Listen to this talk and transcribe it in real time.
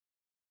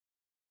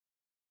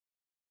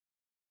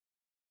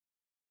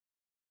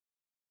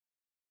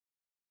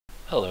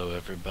Hello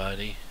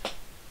everybody.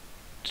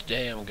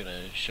 Today I'm going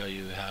to show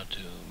you how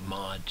to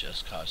mod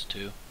Just Cause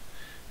 2.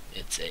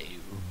 It's a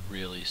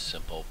really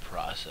simple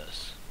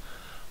process.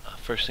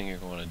 First thing you're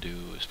going to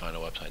do is find a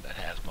website that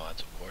has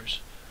mods, of course.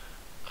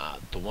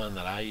 The one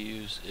that I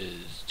use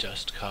is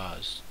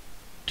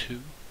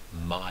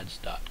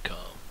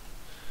justcause2mods.com.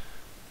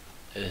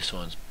 This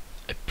one's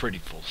a pretty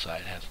full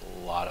site, has a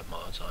lot of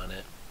mods on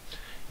it,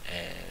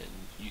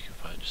 and you can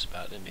find just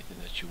about anything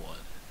that you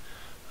want.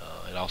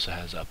 It also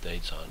has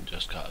updates on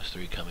Just Cause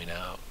 3 coming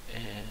out,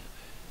 and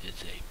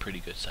it's a pretty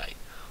good site.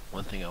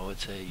 One thing I would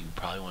say you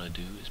probably want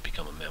to do is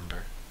become a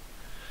member,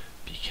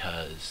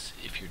 because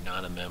if you're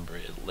not a member,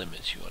 it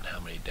limits you on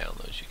how many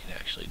downloads you can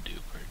actually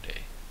do per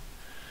day.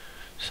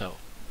 So,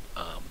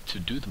 to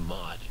do the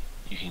mod,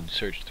 you can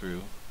search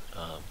through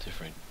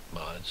different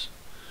mods.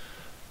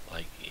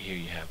 Like here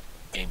you have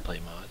gameplay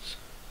mods,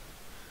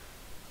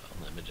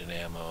 unlimited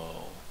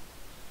ammo,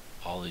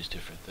 all these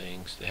different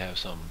things. They have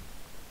some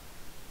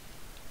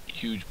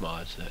huge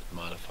mods that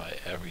modify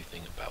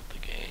everything about the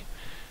game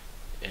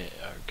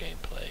or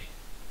gameplay.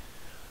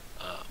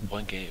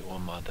 One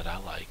mod that I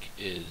like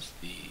is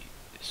the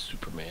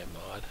Superman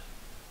mod,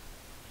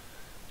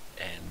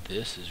 and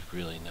this is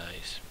really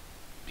nice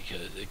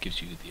because it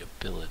gives you the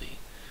ability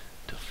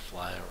to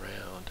fly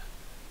around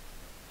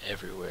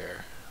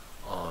everywhere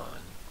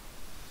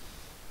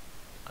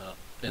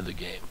in the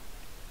game.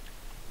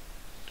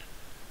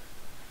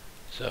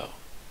 So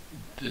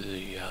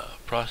the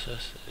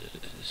process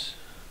is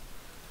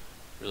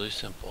really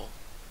simple.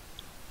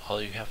 All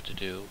you have to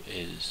do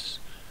is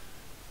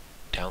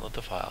download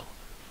the file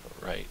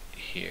right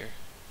here.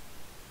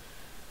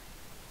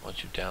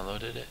 Once you've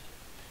downloaded it,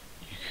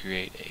 you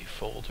create a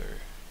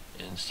folder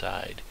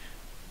inside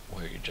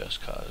where your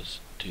Just Cause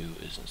 2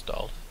 is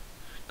installed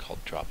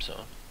called Drop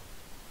Zone.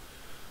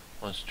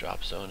 Once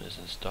Drop Zone is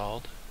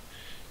installed,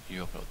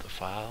 you open up the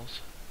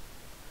files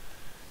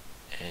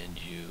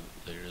and you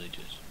literally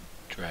just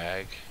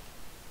drag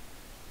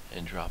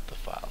and drop the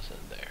files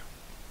in there.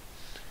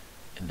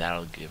 And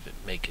that'll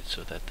make it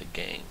so that the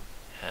game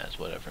has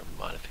whatever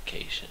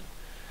modification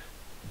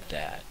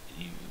that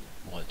you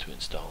want to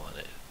install on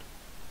it.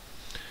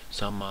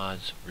 Some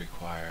mods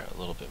require a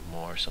little bit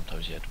more.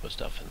 Sometimes you have to put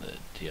stuff in the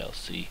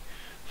DLC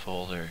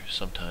folder.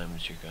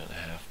 Sometimes you're going to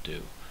have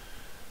to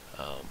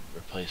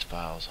replace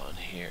files on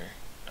here.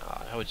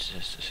 I would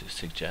just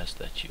suggest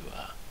that you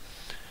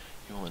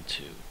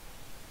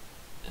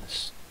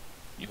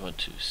want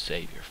to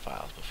save your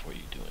files before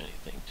you do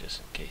anything,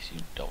 just in case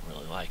you don't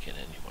really like it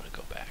and you want to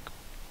go back.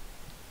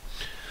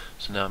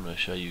 So now I'm going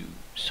to show you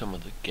some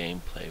of the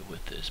gameplay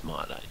with this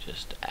mod I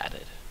just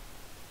added.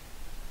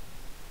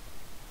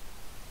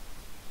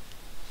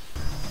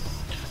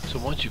 So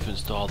once you've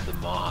installed the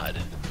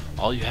mod,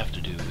 all you have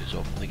to do is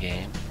open the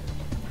game,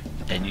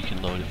 and you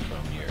can load it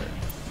from your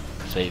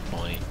save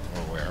point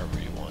or wherever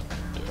you want,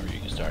 or you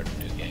can start a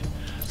new game.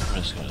 I'm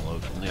just going to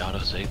load from the auto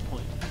save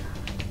point.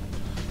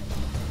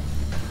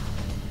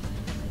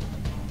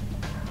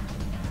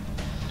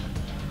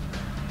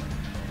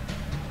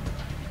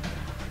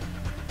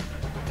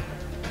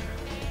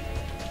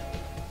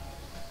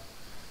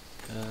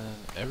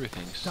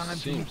 Everything time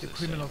to meet the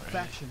criminal same,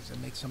 right? factions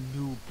and make some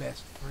new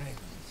best friends.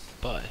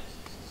 But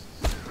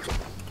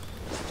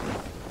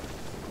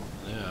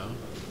now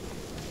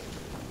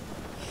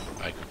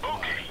I can fly.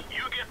 Okay,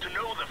 you get to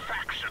know the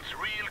factions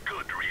real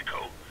good,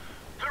 Rico.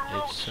 The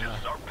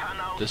roaches are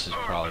pronounced. This is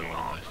probably one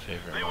of my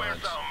favorite They wear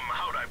mods. some,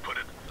 how'd I put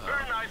it?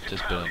 Very nice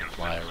Just being able Italian to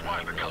fly suits, around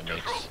why really the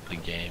makes the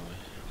game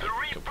The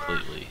Reapers,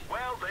 completely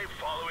well, they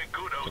following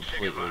good old Che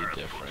completely Guevara's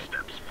different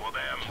footsteps for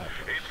them. type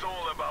of It's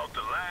all about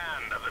the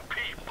land and the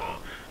people.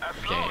 As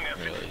game, long as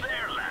really. it's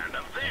their land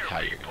and their like how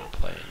you're people. going to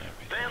play and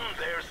everything. Then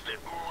there's the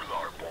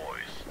Ular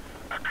boys,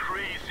 a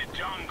crazy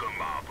jungle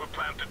mob who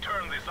plan to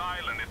turn this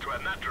island into a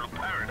natural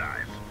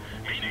paradise.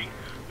 Meaning,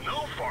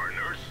 no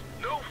foreigners,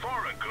 no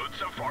foreign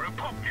goods, and foreign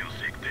pop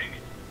music thing.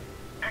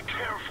 And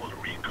careful,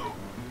 Rico.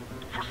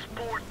 For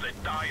sport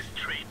that dies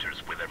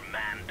traitors with their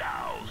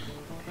mandows.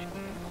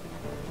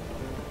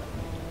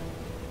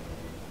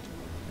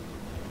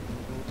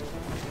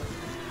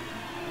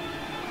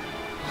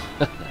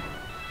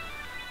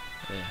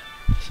 Yeah.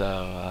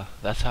 So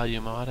that's how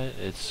you mod it.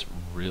 It's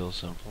real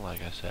simple,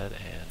 like I said,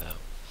 and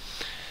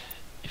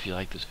if you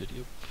like this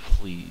video,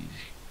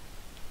 please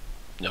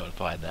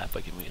notify that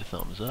by giving me a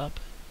thumbs up,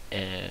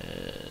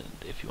 and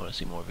if you want to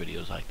see more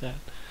videos like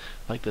that,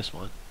 like this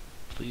one,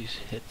 please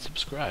hit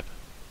subscribe.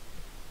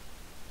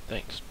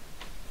 Thanks.